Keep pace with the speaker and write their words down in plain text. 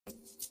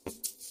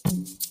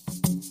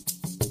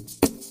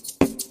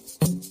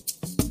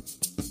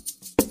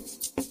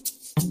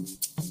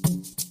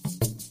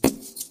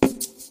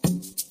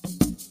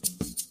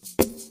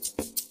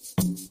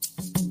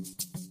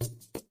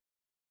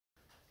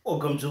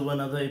welcome to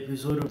another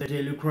episode of the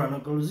Daily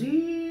Chronicles.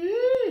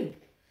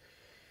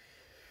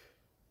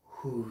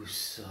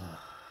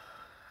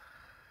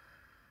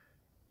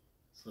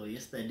 So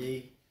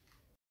yesterday,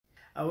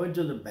 I went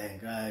to the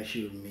bank.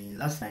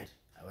 Last night,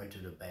 I went to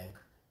the bank,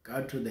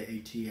 got to the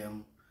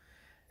ATM.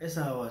 As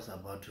I was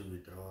about to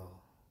withdraw,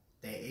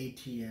 the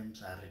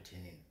ATMs are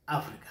written in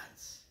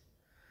Afrikaans.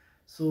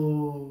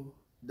 So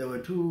there were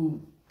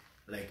two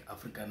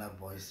Afrikaner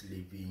boys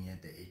living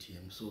at the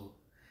ATM. So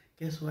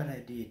guess what I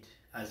did?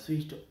 I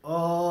switched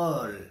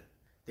all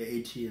the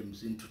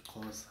ATMs into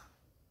Xhosa.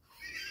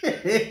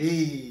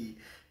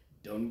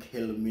 Don't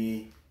kill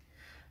me.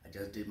 I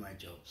just did my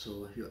job.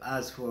 So if you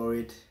ask for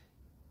it,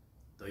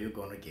 though you're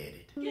gonna get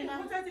it.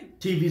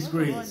 TV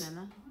screens.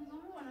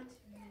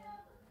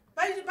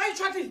 By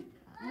chatting.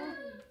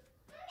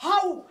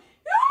 How?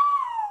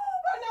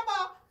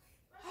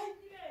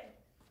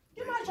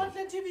 Give my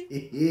chocolate TV.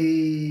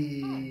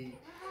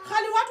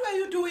 Khali, what were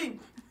you doing?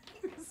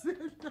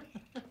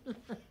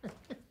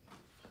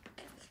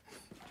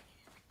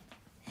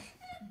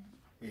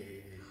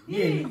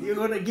 You're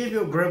gonna give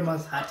your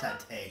grandma's heart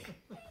attack.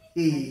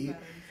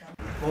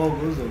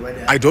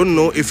 I don't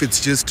know if it's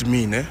just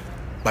me,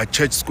 but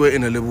Church Square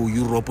in a level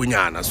Europe,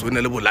 so in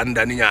a level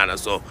London,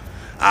 so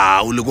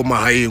I'm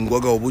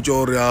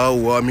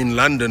in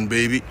London,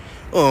 baby.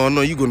 Oh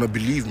no, you're gonna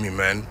believe me,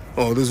 man.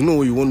 Oh, there's no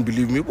way you won't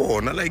believe me. Oh,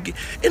 no, like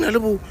in a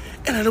level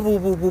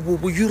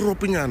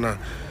European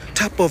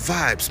type of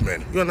vibes,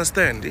 man. You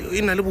understand?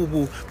 In a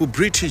level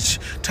British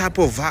type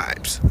of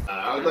vibes.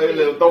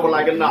 Don't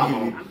have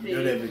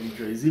any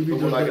choice. If you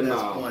don't have that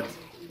spot,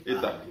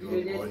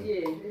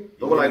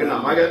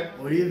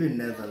 or even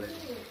Netherlands.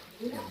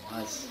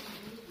 Pass.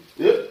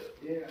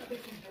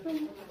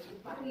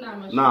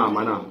 Nah,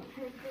 man.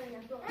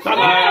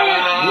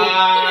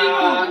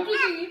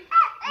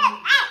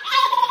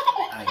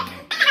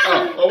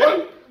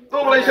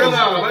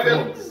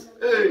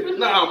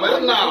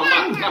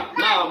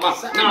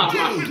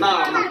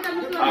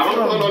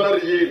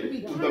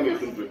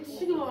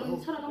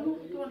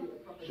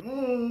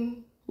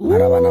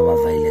 Maravana va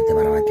failete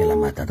maravakela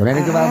mata.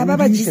 Tonere ke ba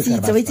ba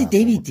jisitse wa itse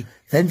David.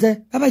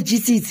 Fenze? Ba ba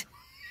jisitse.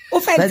 O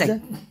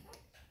fenze.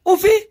 O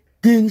fi?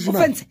 Ding o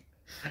fenze.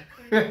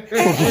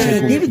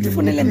 David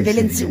fonele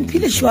mbelensi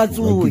uphile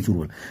shwatsu.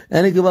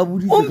 Ene ke ba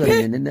buditse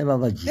ka nne ba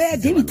ba jisitse.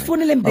 David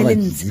fonele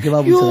mbelensi. Ke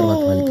ba buditse ka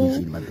batho ba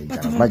leketšhini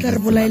mabentsa. Ba ka re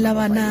bolaela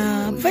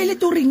bana.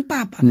 Failete o reng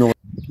papa? No.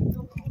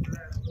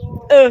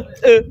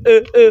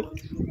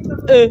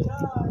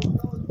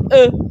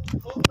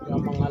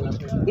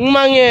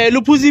 Ngimangela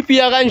uphuza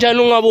iphiya kanjani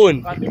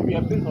ungaboni?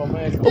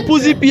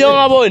 Uphuza iphiya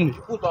ungaboni?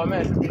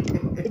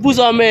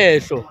 Uphuza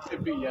amehlo.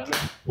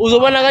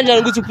 Uzobona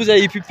kanjani ukuthi uphuza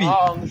iphi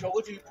iphiya? Ngisho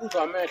ukuthi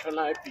iphuza amehlo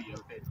na iphiya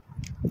phela.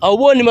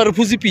 Awuboni mara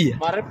uphuza iphiya?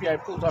 Mara iphiya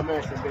iphuza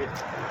amehlo phela.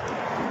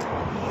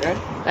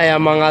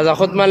 Ayamangaza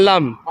khotman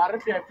lam. Mara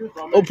iphiya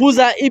iphuza amehlo.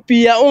 Uphuza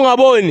iphiya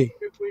ungaboni?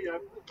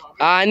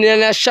 Nina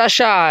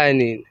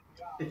nashashani.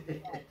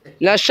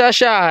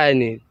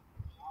 Nashashani.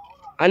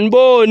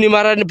 Anboni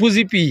mara niphuza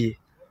iphiya.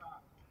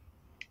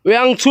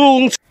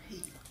 Uyangithunga.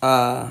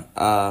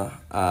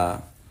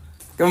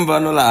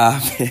 Kembano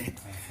laphe.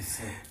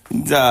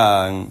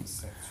 Njang.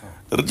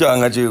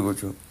 Rjanga chiko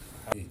cho.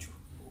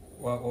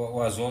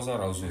 Wazoza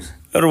rawuzuza.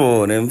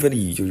 Rone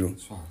mfericho cho.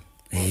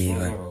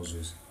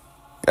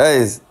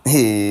 Guys,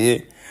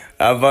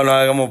 abano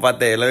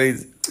akamopatela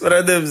hizi.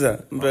 Baradebza,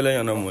 mpela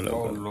yana mula.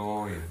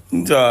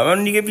 Njang,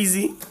 vanike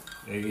busy?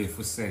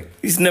 Fuse.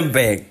 It's in a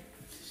bag.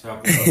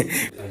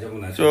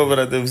 Sure,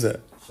 baradebza.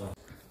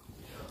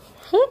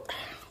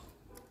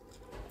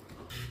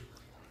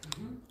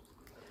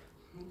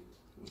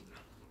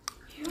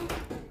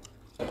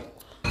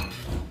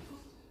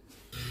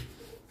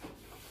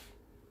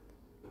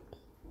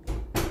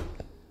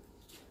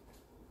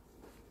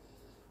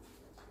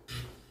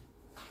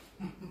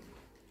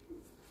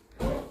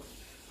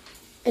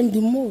 And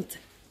the mood.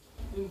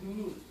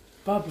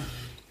 Papa,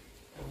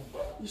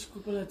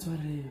 desculpa lá,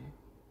 Torre.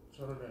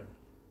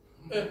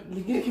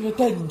 Liguei que vai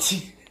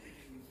tanti.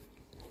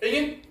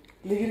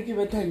 Liguei que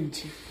vai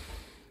tanti.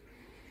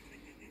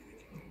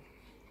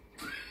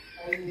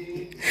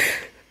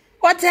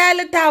 What's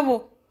hell,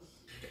 Tavo?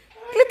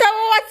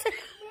 Litavo, what's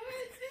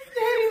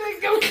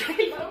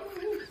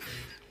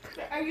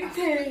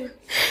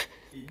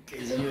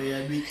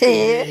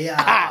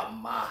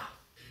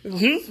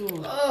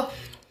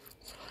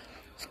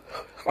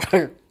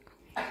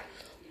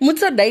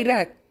Mutsa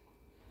direct.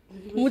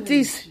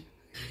 Mutis.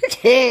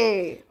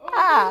 Hey.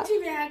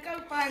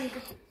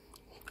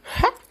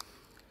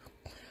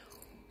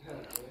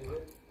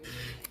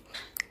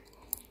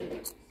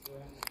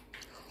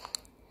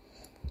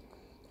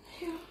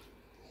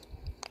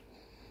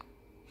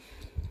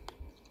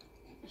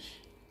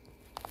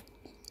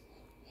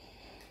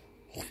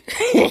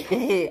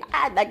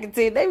 Ada que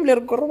se deve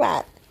ler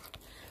curvar.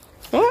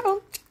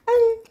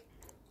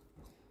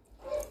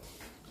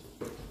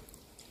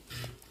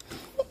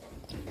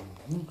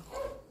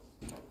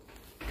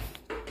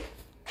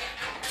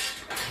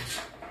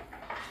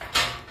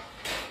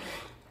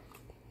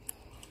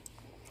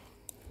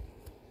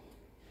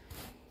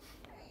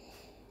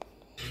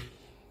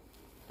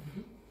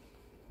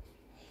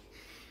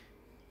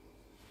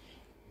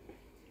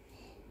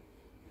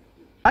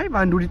 Ai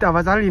bandu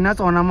ditaba tsa lena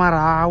tsona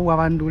marao wa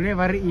bandu le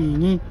ba re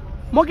eng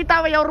mo ke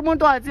taba ya hore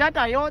motho a tsia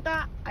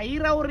Toyota a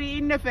ira hore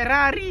e nne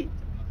Ferrari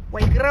wa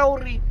ikra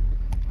hore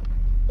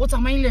o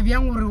tsamaile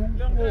byang hore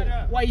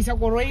wa isa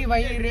koroi ba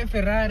ire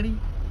Ferrari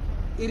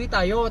e ri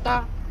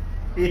Toyota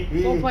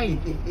o fai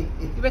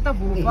e beta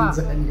burupa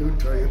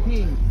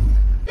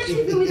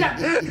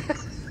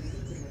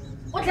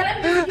o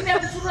tla le ke be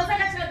go sura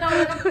ka tsela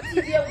taolo ka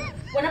TV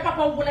bona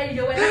papa o bola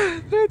ile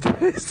wena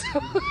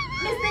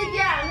mistake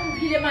ya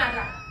ngile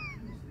mara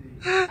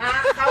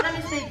ga ona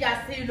mistake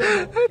ya selo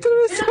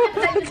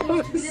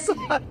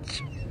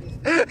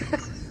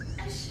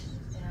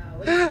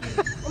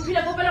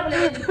umpila go bela bola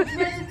le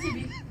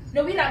TV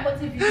no we rambo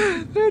TV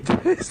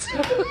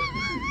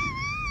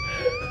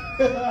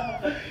So,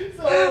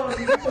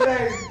 it's a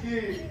prank.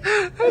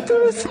 It's a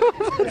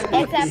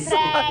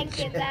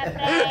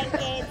prank.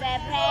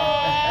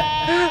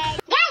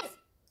 Guys!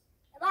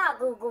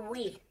 Go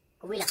wheel.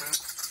 Go wheel.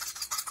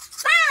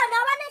 No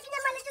one is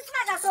never let us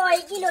make a soy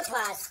kilo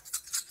twas.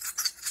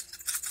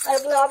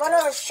 I'll go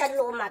over a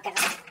shadow market.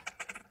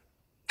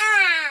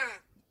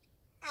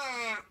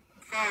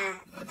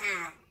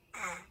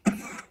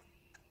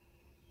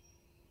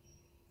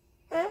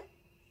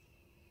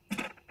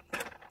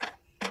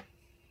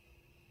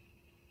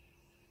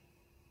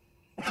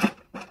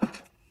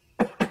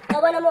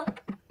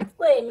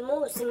 When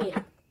most me,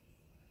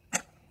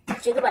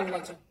 check a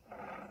bandage.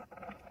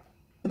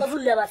 The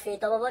full of a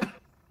fate of what?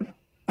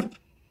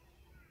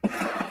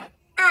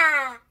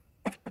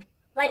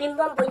 When in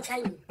 1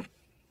 China.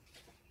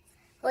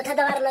 What had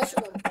the harness?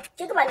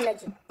 Check a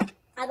bandage.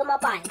 I got my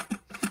pie.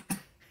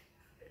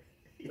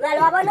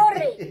 Well, I'm an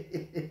orre.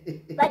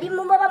 But in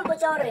Mumba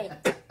Pochore.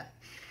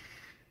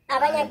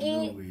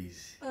 Abanaki.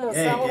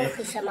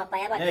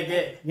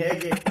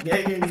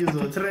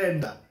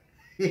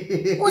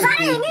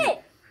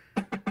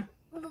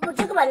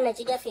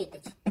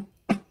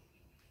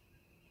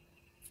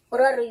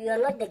 Or you are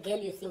not the girl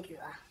you think you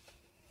are.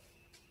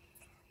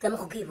 Come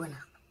on, give one.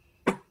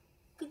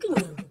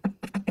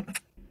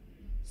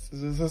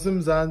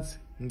 Mzansi,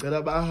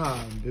 ngicela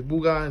bahambe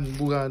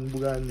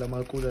bukani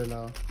lamakula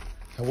lawa.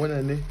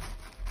 Yabona ne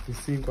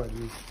isinkwa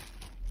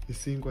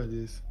lesi.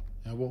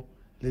 Yabo,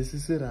 lesi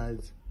si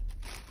right.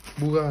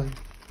 Bukani.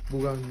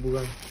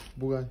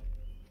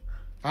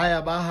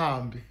 Haya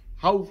bahambe.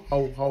 How?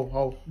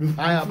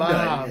 Haya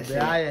bahambe,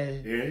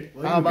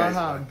 haya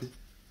bahambe.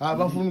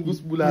 Abafuna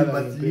ukusibulala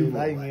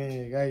hayi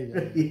ngeke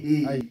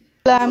hayi.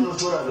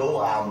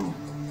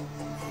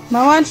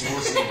 Mawon.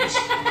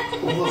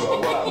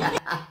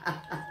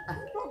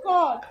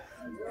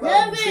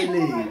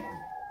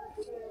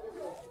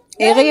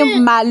 Ere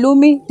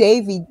Malumi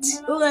David.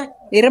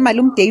 Ere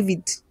Malum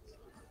David.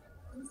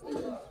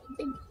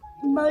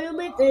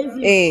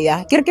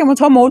 Ya, kere ke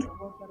motho mo.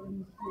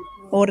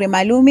 Ore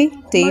Malumi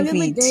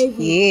David.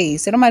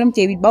 Yes, ere Malum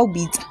David ba o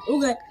bitsa.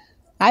 Okay.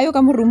 Ayo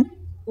ka mo room.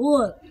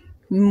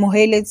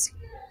 Moheletse.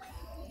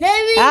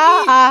 David.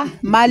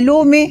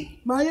 Malumi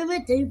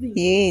David.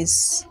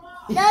 Yes.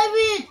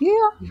 David.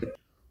 Yeah.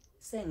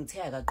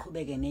 Sengithe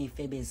akaqhubeke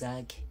nezifebe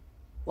zakhe.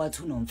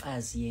 Wathi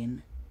unomfazi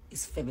yena.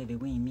 Isifebe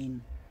bekuyimini.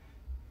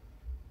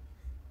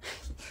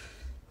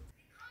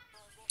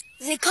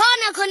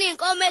 Zikhona khona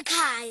inkomo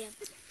ekhaya.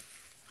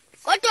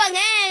 Kodwa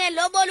ngeke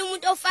lobona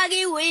umuntu ofaka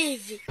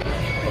iweave.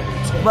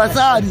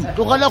 Basadi,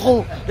 tokala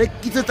go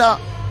rekitsetsa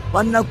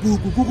banna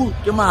kuku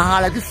ke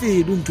mahala ke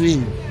sedu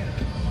ntweng.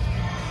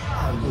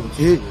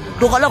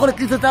 Tokala go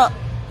rekitsetsa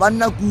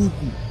banna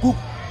kuku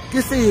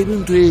ke sedu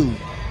ntweng.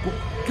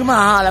 Ke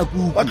mahala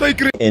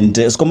kuku. And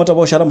skomata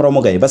bo shara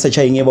mramo gae ba sa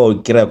chainge ba o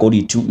kira ko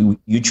di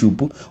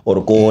YouTube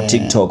or ko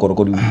TikTok or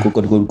ko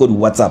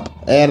WhatsApp.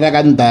 Re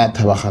ka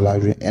data ba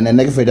galajwe ene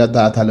ne ke feta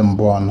data le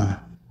mbona.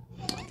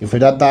 Ke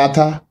feta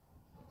data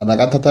ra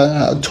ka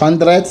thata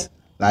 200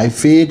 la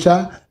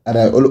feature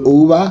ra all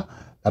over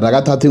ra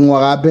ka thata ngwa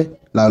gape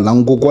la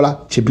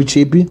ngokola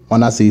chipi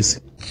ona sisi.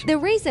 The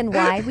reason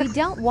why we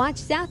don't watch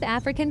South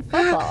African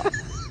football.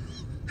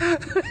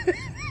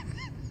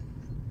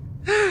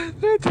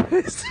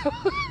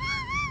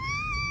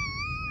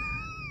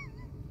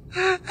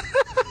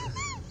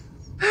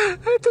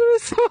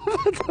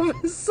 Atravessava a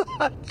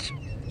mensagem.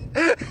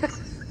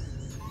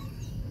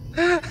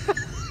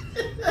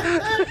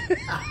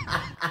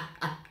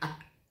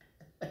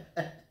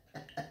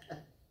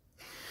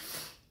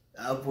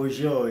 For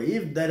sure,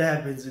 if that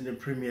happens in the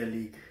Premier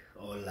League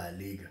or La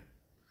Liga,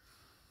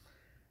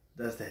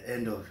 that's the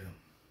end of him.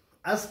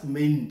 Ask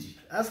Mendy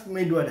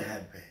what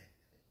happened.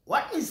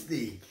 What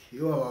mistake?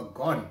 You are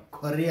gone.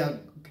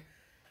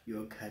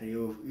 Your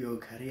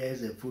career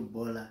as a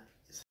footballer